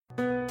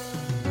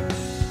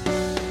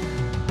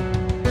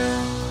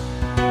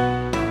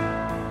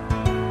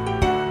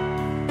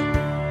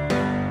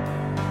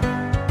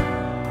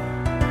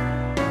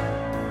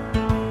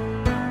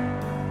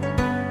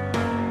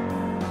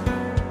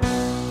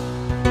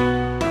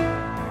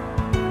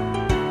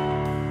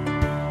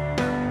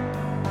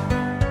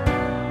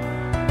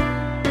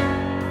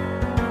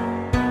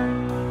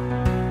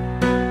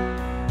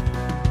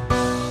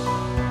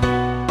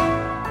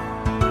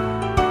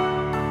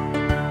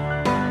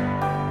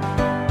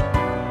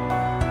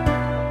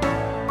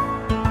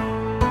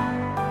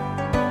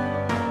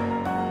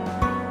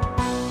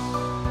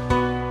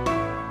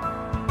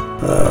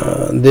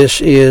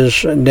This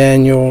is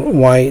Daniel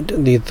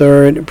White, the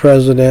third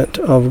president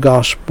of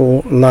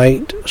Gospel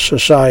Light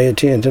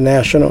Society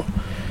International,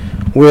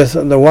 with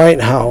the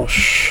White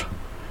House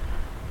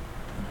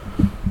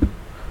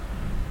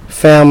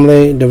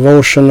Family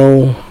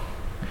Devotional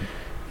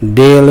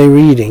Daily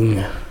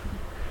Reading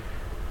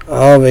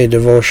of a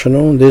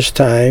devotional, this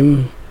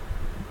time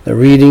the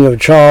reading of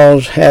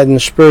Charles Haddon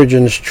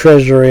Spurgeon's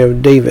Treasury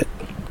of David.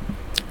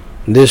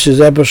 This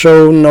is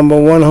episode number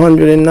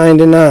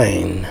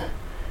 199.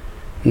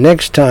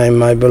 Next time,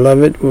 my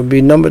beloved, will be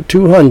number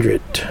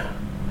 200.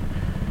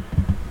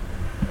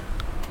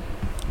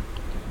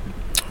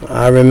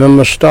 I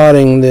remember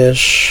starting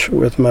this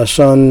with my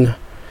son,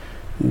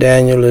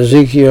 Daniel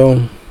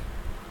Ezekiel.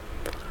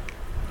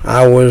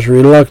 I was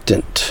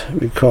reluctant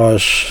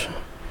because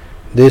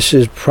this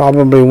is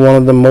probably one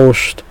of the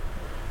most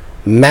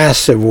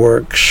massive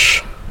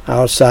works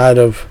outside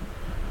of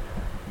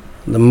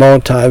the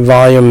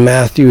multi-volume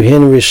Matthew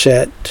Henry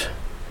set,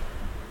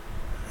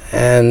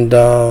 and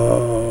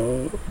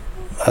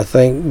I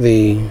think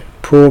the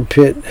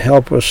Pulpit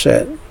Helper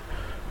set.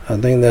 I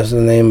think that's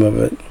the name of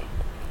it.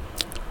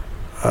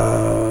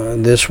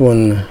 This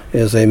one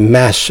is a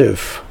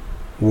massive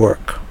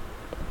work.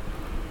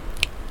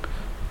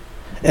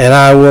 And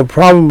I will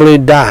probably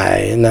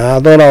die. Now, I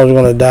thought I was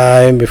going to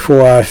die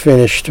before I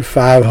finished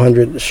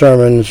 500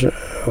 sermons,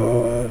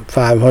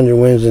 500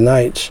 Wednesday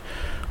nights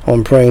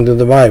on praying through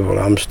the Bible.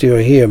 I'm still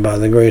here by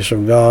the grace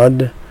of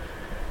God.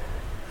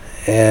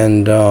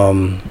 And,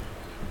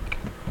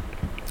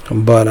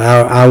 but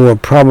I will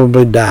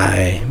probably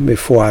die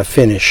before I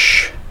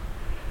finish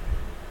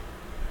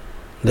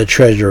the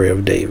Treasury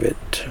of David.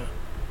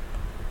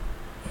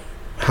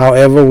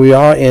 However, we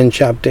are in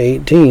chapter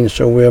 18,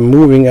 so we're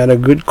moving at a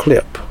good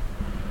clip.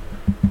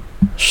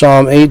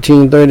 Psalm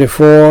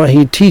 18:34,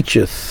 He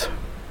teacheth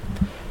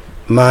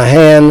my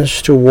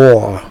hands to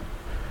war,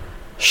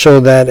 so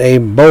that a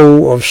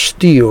bow of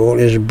steel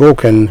is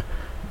broken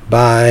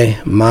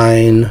by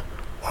mine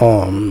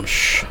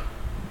arms.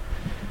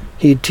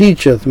 He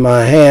teacheth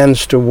my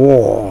hands to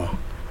war,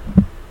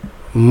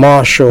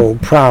 martial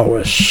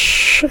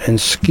prowess and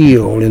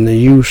skill in the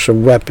use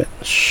of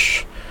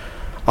weapons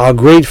are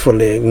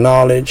gratefully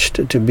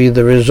acknowledged to be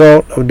the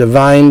result of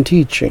divine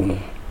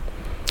teaching.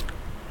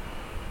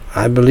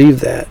 I believe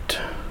that.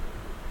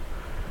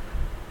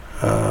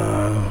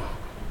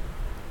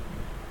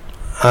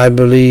 I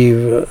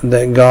believe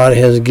that God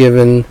has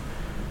given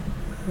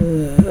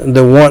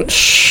the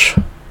once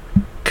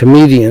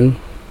comedian,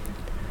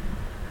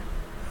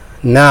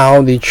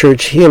 now the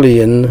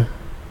Churchillian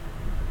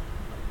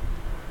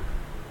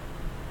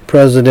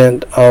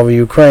president of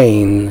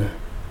Ukraine,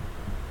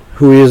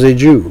 who is a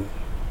Jew,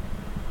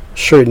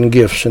 certain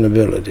gifts and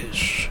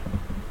abilities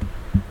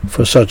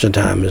for such a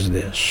time as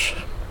this.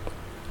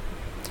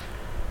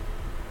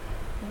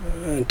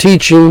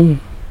 Teaching,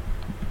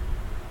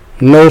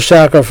 no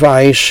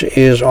sacrifice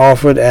is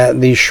offered at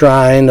the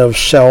shrine of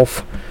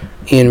self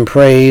in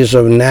praise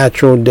of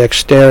natural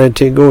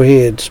dexterity, go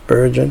ahead,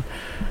 Spurgeon,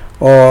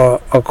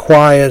 or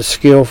acquired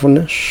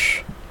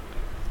skillfulness,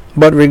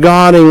 but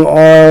regarding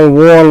all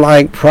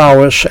warlike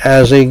prowess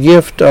as a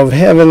gift of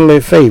heavenly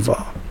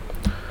favor.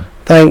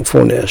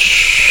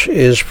 Thankfulness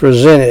is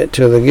presented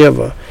to the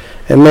giver.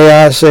 And may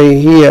I say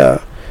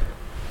here,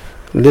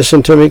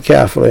 listen to me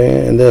carefully,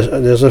 and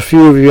there's a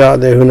few of you out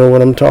there who know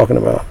what I'm talking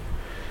about.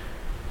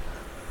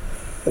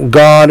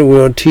 God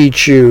will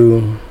teach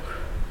you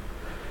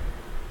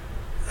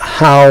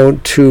how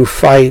to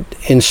fight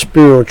in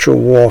spiritual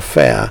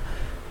warfare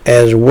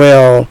as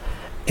well,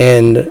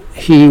 and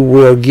He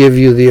will give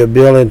you the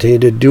ability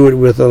to do it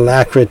with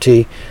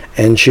alacrity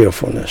and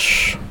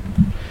cheerfulness.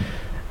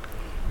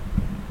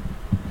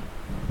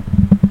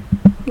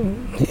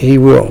 He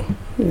will.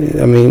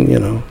 I mean,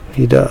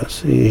 He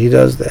does. He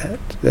does that.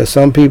 There's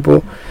some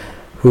people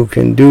who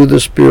can do the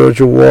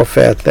spiritual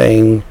warfare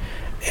thing,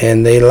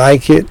 and they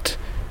like it.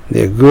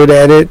 They're good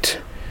at it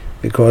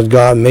because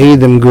God made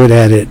them good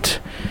at it,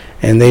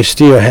 and they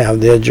still have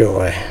their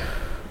joy.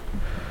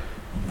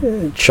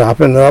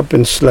 Chopping up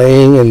and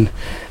slaying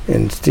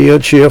and still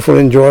cheerful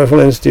and joyful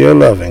and still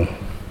loving.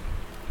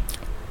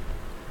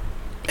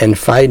 And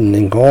fighting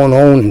and going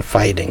on and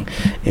fighting.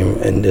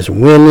 And just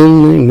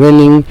winning.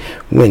 Win.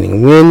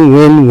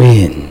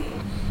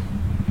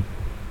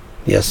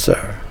 Yes,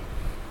 sir.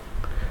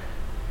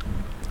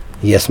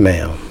 Yes,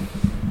 ma'am.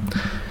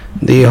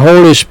 The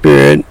Holy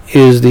Spirit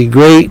is the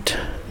great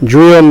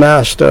drill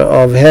master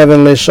of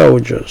heavenly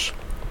soldiers,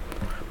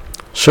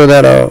 so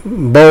that a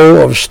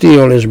bow of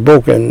steel is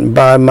broken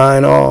by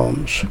mine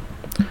arms.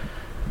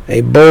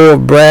 A bow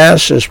of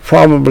brass is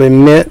probably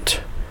meant,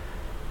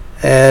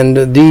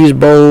 and these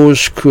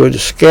bows could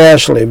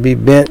scarcely be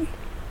bent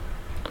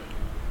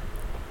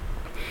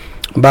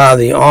by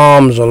the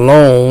arms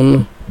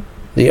alone.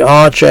 The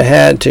archer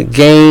had to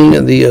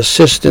gain the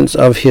assistance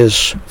of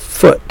his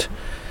foot.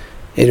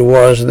 It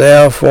was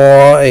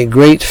therefore a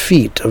great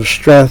feat of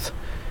strength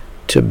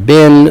to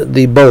bend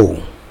the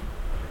bow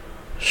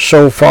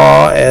so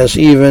far as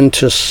even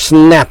to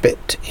snap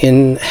it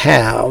in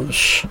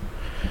halves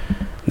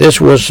This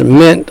was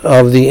meant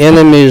of the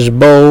enemy's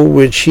bow,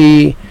 which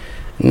he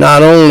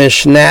not only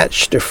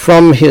snatched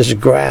from his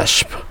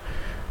grasp,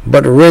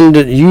 but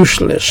rendered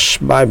useless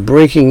by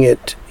breaking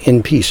it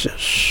in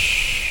pieces.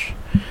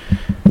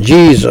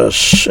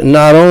 Jesus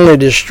not only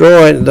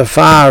destroyed the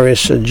fiery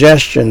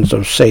suggestions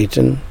of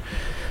Satan,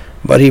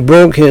 but he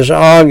broke his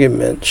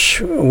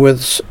arguments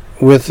with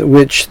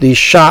which he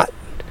shot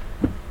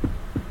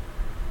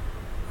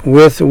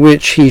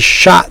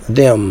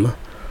them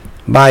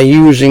by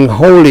using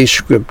Holy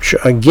Scripture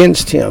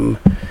against him.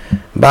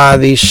 By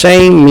the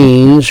same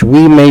means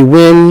we may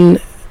win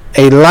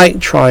a like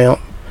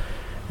triumph,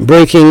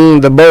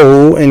 breaking the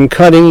bow and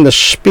cutting the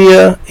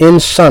spear in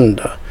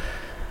sunder.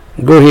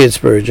 Go ahead,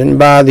 Spurgeon.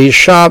 By the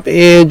sharp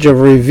edge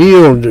of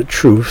revealed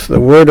truth,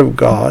 the Word of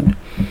God,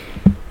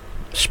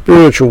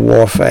 spiritual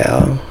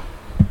warfare,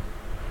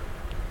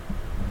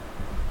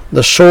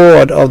 the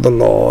sword of the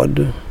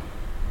Lord,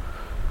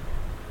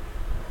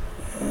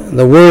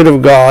 the Word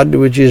of God,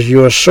 which is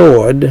your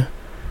sword.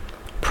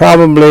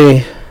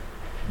 Probably,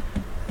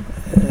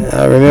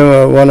 I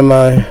remember one of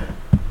my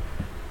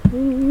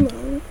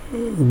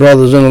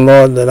brothers in the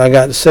Lord that I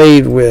got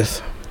saved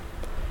with.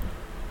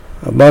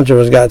 A bunch of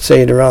us got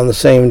saved around the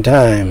same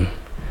time.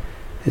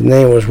 His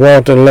name was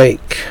Walter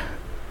Lake.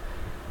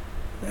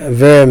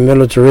 Very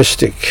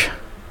militaristic.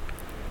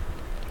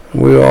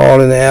 We were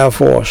all in the Air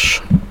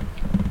Force.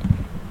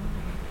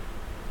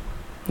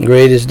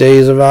 Greatest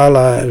days of our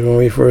lives when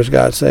we first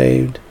got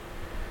saved.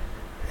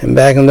 And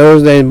back in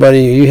those days,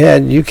 buddy,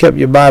 you kept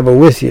your Bible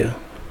with you.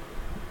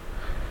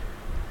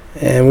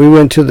 And we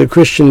went to the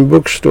Christian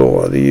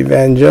bookstore, the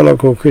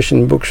evangelical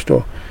Christian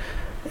bookstore.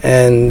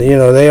 And,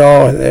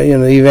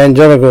 the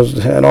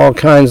evangelicals had all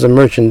kinds of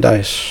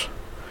merchandise.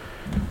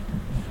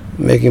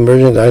 Making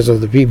merchandise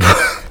of the people.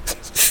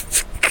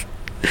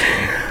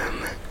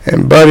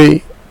 And,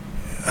 buddy,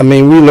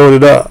 we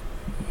loaded up.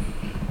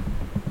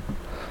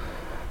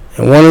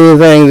 And one of the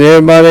things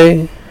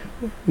everybody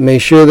made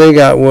sure they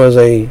got was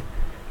a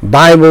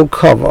Bible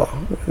cover.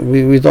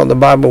 We thought the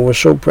Bible was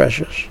so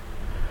precious.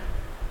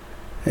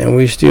 And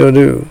we still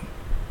do.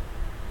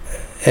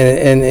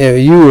 And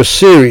if you were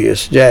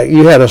serious, Jack,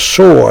 you had a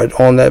sword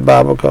on that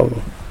Bible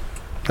cover.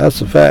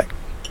 That's a fact.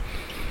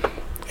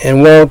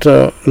 And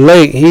Walter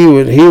Lake, he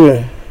would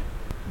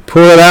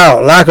pull it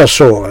out like a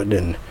sword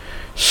and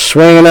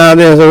swing it out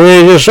there and say,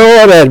 "Where's your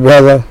sword at,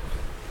 brother?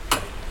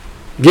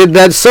 Get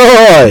that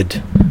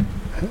sword."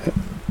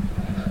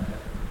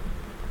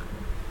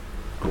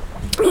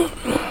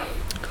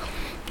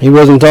 He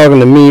wasn't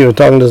talking to me. He was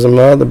talking to some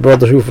other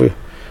brothers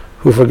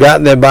who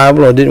forgot their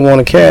Bible or didn't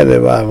want to carry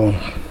their Bible.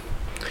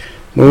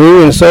 When we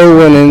went soul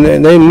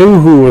and they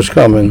knew who was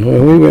coming.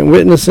 When we went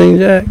witnessing,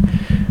 Jack,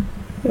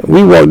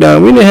 we walked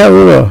down. We didn't have a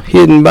little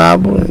hidden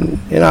Bible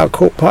in our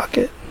coat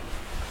pocket.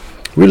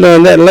 We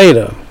learned that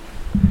later.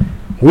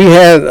 We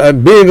had a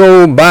big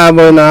old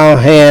Bible in our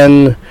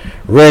hand,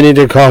 ready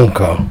to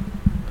conquer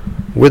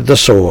with the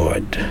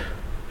sword.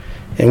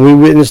 And we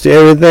witnessed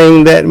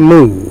everything that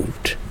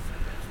moved.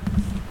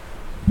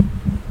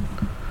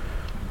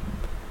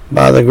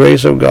 By the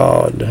grace of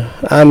God.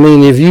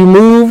 If you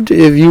moved,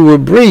 if you were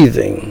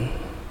breathing,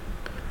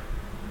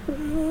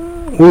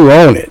 we were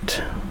on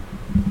it.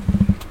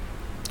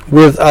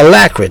 With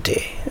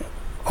alacrity.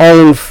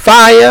 On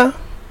fire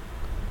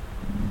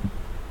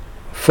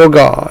for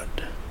God.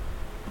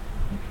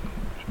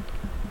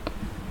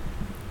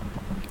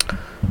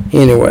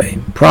 Anyway,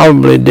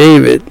 probably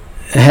David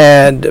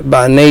had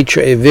by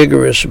nature a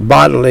vigorous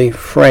bodily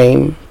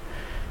frame.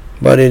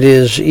 But it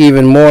is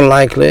even more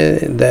likely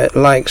that,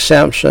 like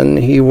Samson,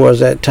 he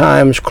was at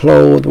times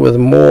clothed with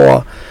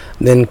more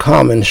than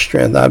common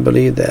strength. I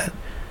believe that.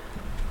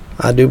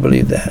 I do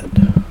believe that.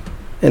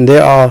 And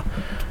there are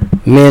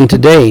men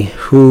today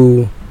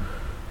who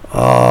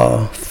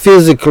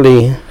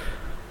physically,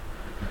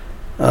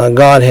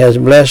 God has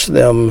blessed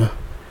them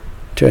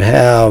to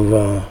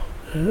have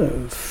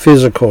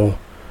physical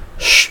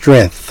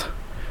strength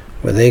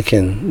where they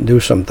can do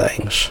some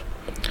things.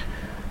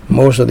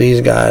 Most of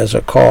these guys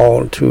are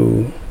called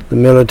to the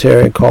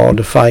military, called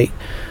to fight,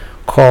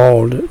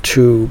 called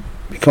to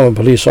become a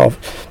police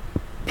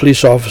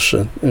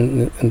officer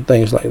and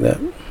things like that.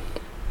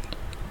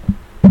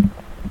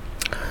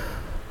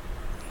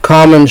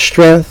 Common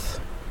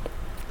strength.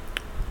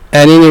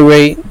 At any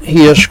rate,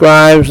 he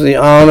ascribes the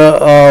honor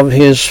of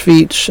his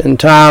feats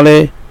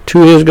entirely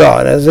to his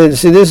God. As I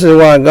said, this is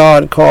why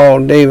God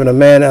called David a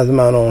man after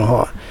my own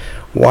heart.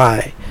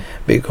 Why?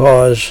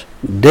 Because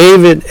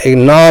David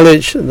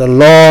acknowledged the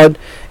Lord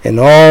in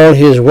all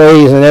his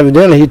ways, and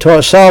evidently he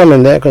taught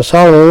Solomon that because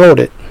Solomon wrote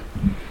it.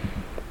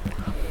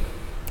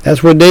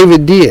 That's what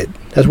David did.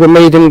 That's what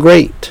made him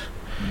great.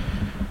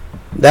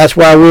 That's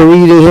why we're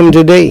reading him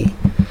today.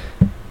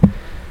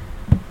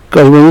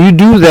 Because when you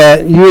do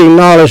that, you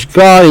acknowledge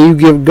God and you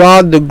give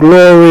God the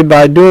glory.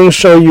 By doing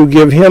so, you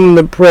give him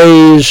the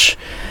praise.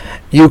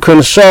 You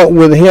consult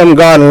with him.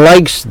 God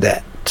likes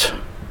that.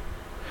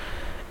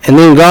 And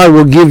then God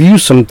will give you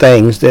some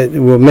things that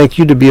will make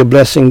you to be a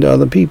blessing to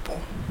other people.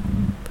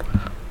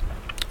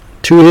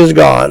 to his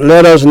God.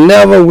 Let us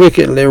never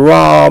wickedly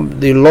rob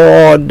the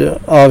Lord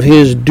of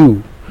his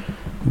due,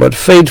 but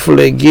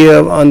faithfully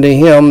give unto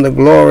him the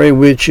glory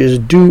which is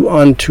due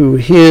unto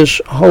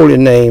his holy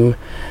name.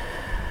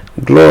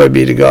 Glory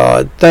be to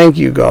God. Thank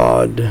you,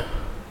 God,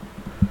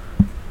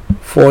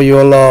 for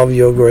your love,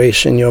 your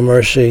grace, and your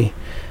mercy,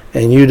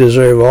 and you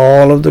deserve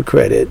all of the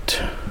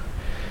credit.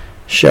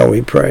 Shall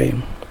we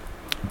pray?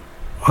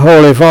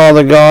 Holy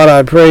Father God,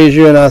 I praise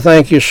you and I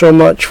thank you so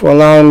much for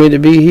allowing me to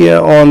be here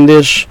on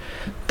this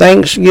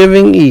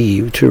Thanksgiving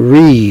Eve to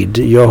read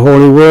your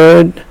holy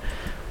word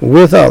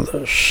with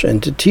others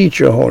and to teach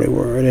your holy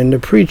word and to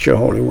preach your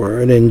holy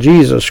word. In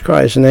Jesus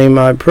Christ's name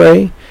I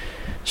pray.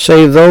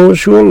 Save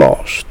those who are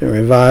lost and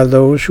revive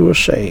those who are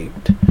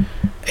saved.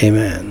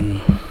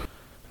 Amen.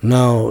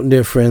 Now,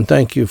 dear friend,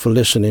 thank you for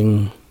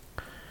listening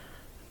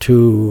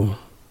to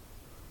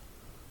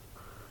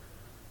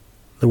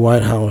the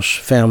White House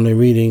family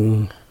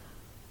reading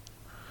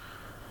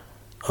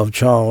of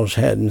Charles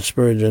Haddon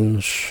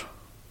Spurgeon's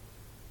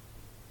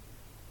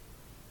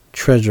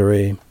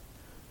Treasury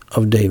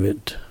of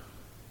David.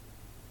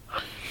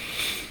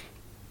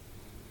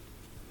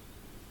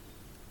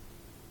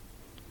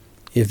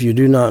 If you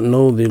do not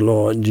know the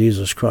Lord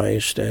Jesus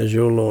Christ as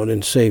your Lord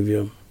and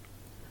Savior,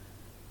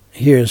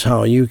 here's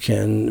how you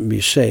can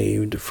be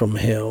saved from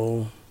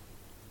hell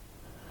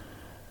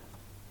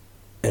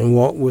and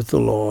walk with the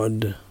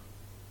Lord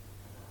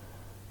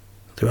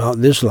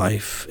throughout this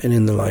life and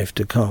in the life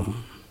to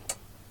come.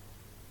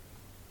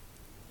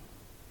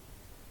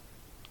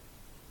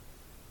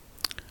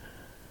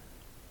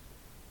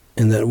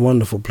 In that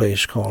wonderful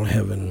place called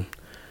heaven.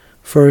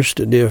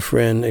 First, dear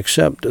friend,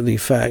 accept the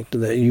fact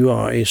that you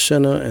are a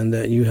sinner and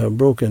that you have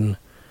broken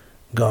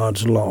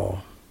God's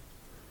law.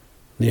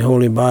 The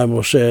Holy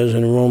Bible says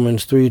in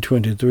Romans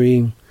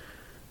 3:23,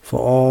 "For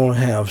all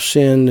have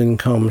sinned and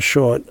come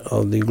short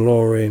of the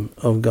glory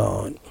of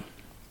God."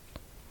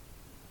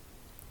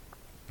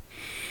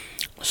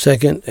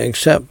 Second,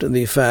 accept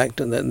the fact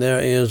that there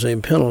is a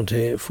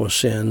penalty for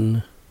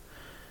sin.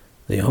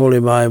 The Holy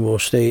Bible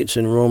states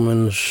in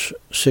Romans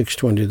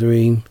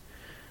 6:23,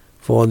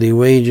 "For the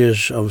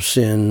wages of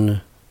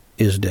sin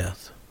is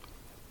death."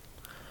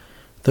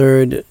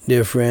 Third,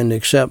 dear friend,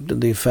 accept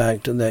the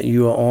fact that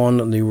you are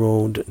on the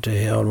road to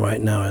hell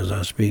right now as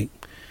I speak.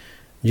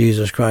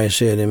 Jesus Christ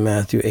said in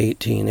Matthew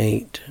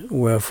 18:8,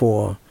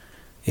 "Wherefore,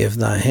 if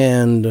thy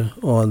hand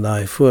or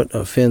thy foot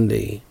offend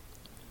thee,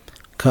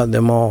 cut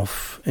them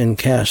off and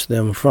cast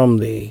them from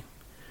thee.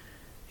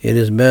 It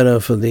is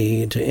better for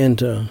thee to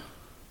enter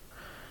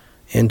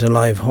into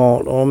life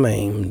halt or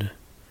maimed,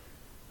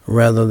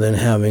 rather than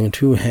having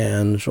 2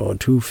 hands or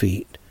 2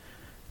 feet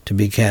to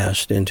be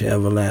cast into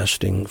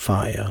everlasting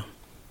fire."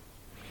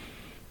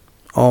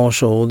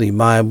 Also, the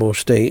Bible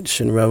states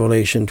in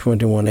Revelation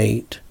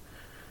 21:8,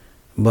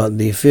 "But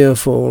the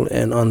fearful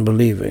and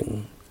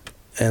unbelieving,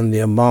 and the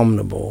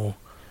abominable,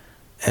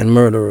 and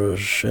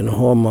murderers, and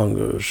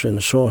whoremongers,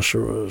 and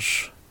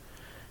sorcerers,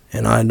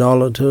 and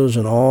idolaters,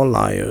 and all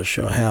liars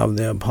shall have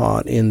their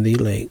part in the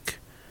lake,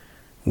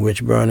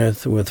 which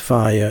burneth with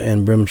fire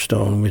and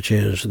brimstone, which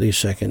is the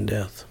second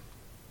death."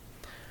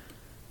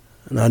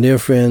 Now, dear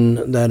friend,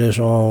 that is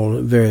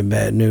all very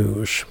bad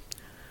news.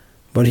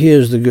 But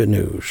here's the good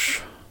news.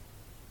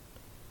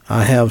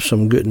 I have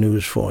some good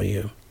news for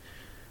you.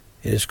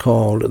 It is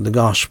called the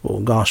gospel.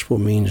 Gospel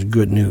means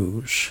good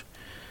news.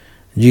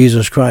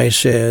 Jesus Christ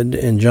said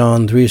in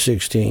John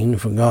 3:16,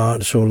 "For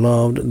God so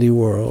loved the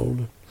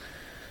world,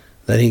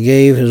 that he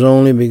gave his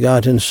only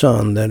begotten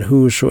Son, that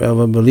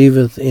whosoever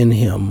believeth in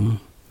him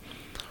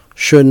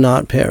should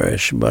not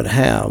perish, but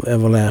have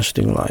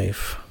everlasting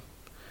life."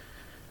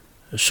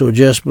 So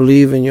just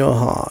believe in your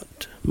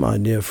heart, my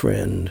dear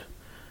friend,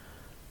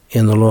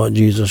 in the Lord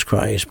Jesus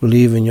Christ.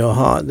 Believe in your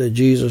heart that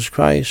Jesus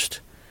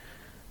Christ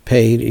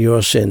paid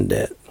your sin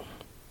debt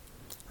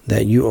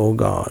that you owe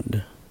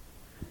God.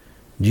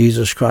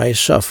 Jesus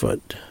Christ suffered,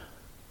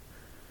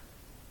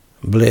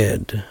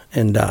 bled,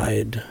 and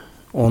died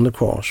on the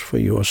cross for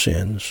your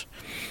sins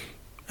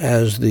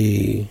as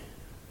the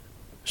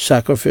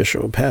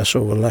sacrificial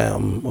Passover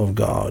Lamb of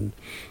God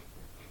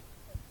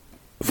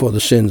for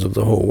the sins of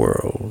the whole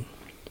world.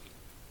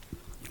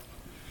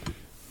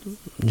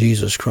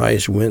 Jesus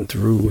Christ went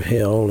through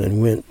hell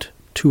and went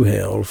to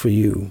hell for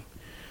you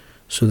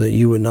so that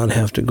you would not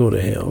have to go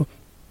to hell.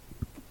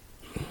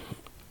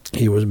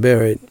 He was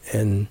buried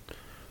and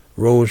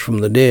rose from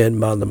the dead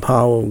by the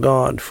power of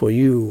God for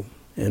you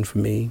and for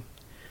me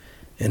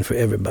and for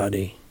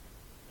everybody,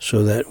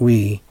 so that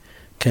we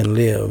can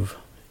live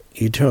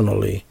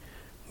eternally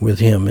with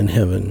him in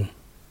heaven.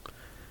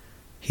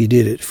 He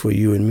did it for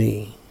you and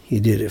me. He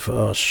did it for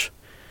us.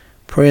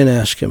 Pray and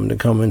ask him to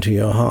come into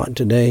your heart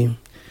today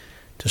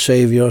to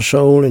save your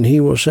soul, and he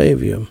will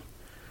save you.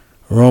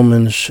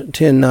 Romans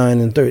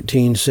 10:9 and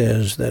 13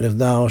 says that if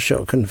thou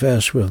shalt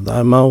confess with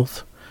thy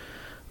mouth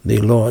the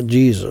Lord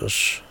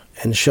Jesus,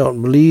 and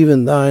shalt believe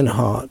in thine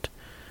heart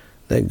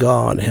that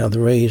God hath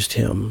raised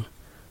him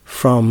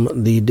from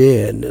the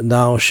dead,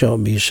 thou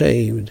shalt be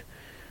saved.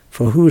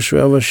 For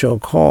whosoever shall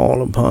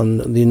call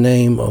upon the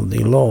name of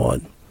the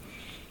Lord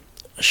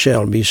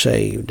shall be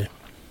saved.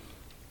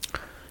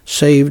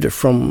 Saved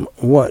from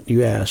what,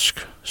 you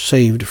ask?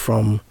 Saved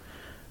from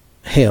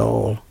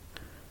hell.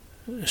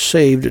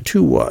 Saved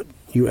to what,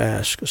 you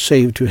ask?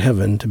 Saved to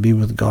heaven, to be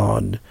with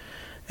God,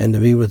 and to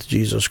be with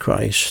Jesus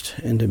Christ,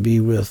 and to be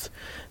with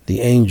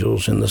the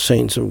angels and the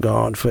saints of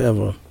God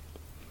forever.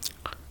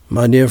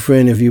 My dear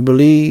friend, if you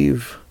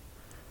believe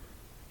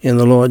in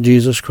the Lord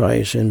Jesus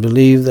Christ and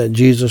believe that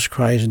Jesus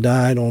Christ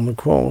died on the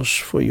cross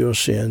for your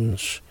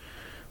sins,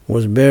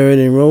 was buried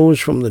and rose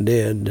from the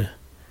dead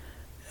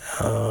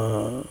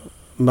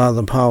by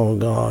the power of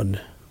God,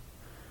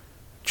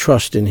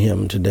 trust in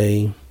him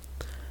today.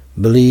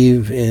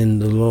 Believe in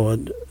the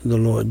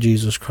Lord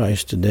Jesus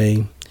Christ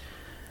today,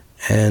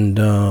 and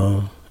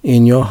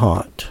in your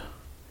heart.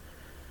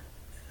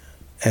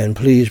 And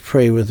please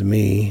pray with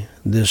me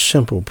this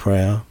simple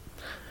prayer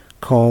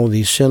called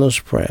the Sinner's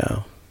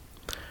Prayer,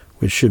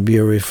 which should be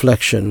a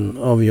reflection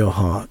of your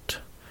heart,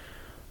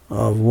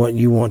 of what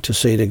you want to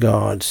say to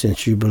God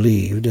since you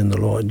believed in the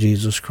Lord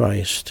Jesus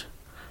Christ.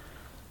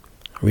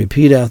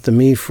 Repeat after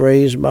me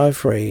phrase by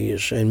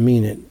phrase and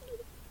mean it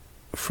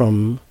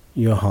from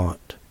your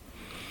heart.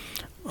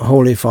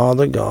 Holy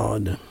Father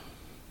God,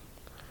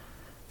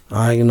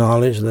 I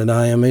acknowledge that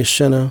I am a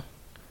sinner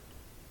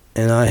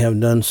and I have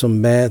done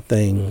some bad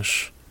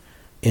things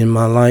in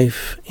my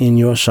life in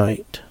your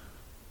sight.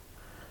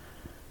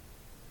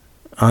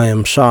 I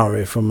am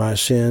sorry for my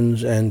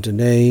sins, and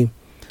today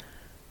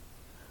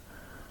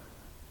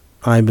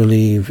I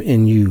believe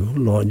in you,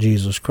 Lord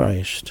Jesus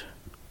Christ.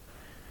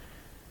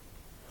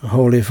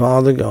 Holy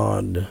Father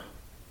God,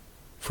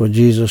 for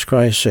Jesus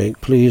Christ's sake,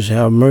 please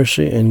have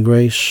mercy and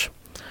grace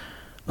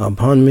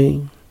upon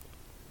me,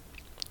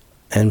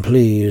 and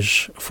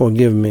please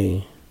forgive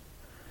me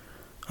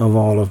of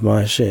all of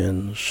my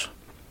sins.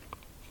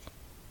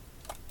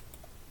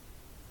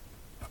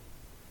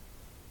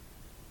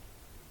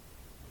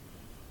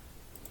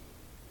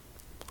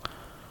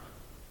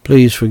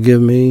 Please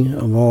forgive me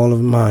of all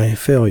of my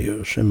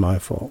failures and my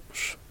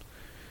faults,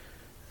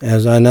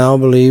 as I now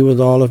believe with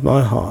all of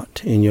my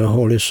heart in your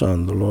Holy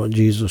Son, the Lord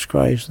Jesus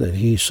Christ, that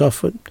he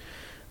suffered,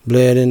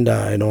 bled, and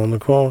died on the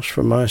cross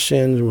for my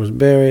sins, was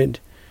buried,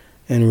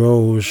 and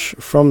rose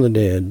from the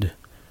dead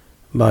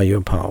by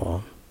your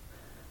power.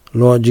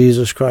 Lord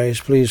Jesus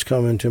Christ, please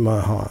come into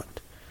my heart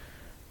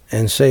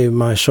and save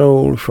my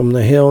soul from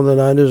the hell that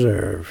I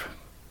deserve,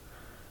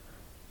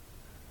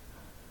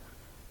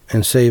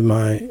 and save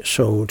my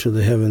soul to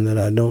the heaven that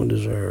I don't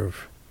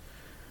deserve.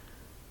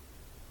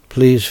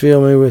 Please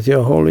fill me with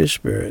your Holy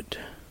Spirit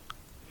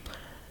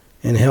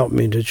and help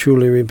me to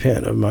truly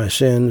repent of my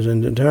sins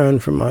and to turn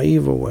from my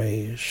evil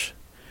ways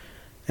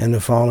and to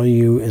follow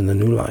you in the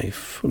new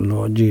life,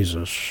 Lord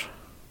Jesus.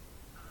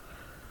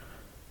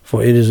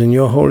 For it is in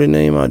your holy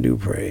name I do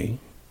pray.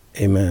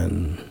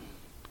 Amen.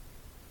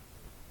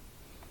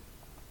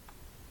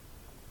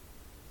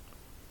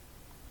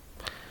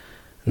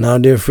 Now,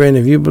 dear friend,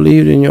 if you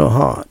believed in your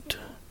heart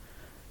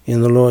in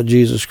the Lord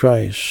Jesus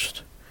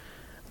Christ,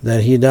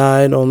 that he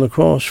died on the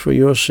cross for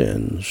your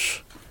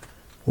sins,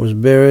 was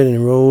buried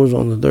and rose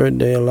on the third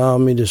day, allow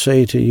me to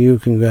say to you,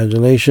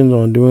 congratulations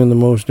on doing the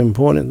most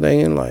important thing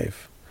in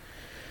life,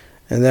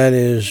 and that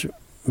is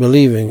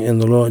believing in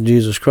the Lord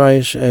Jesus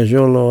Christ as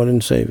your Lord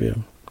and Savior.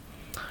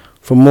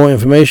 For more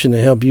information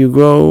to help you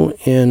grow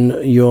in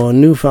your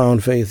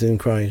newfound faith in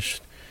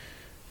Christ,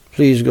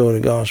 please go to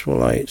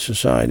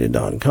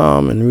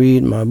GospelLightSociety.com and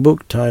read my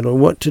book titled,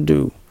 What to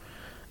Do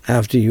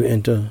After You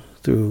Enter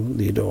Through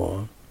the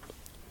Door.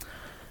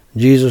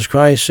 Jesus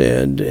Christ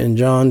said in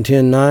John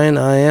 10:9,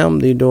 I am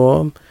the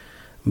door.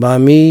 By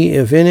me,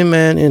 if any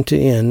man enter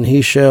in,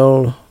 he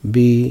shall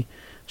be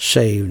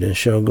saved and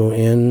shall go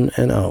in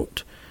and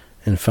out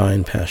and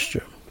find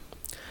pasture.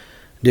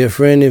 Dear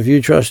friend, if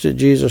you trusted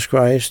Jesus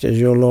Christ as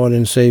your Lord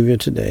and Savior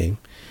today,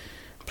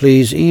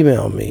 please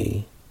email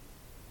me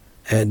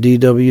at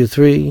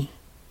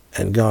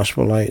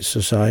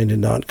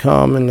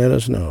dw3@gospellightsociety.com and let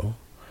us know.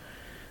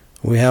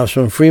 We have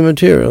some free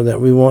material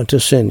that we want to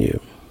send you.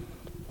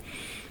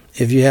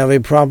 If you have a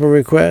proper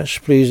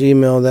request, please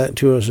email that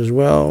to us as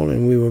well,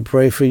 and we will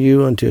pray for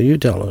you until you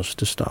tell us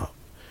to stop.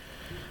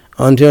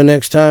 Until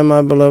next time,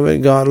 my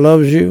beloved, God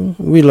loves you,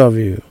 we love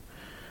you,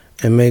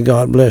 and may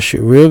God bless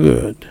you real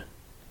good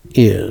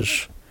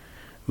is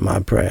my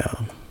prayer.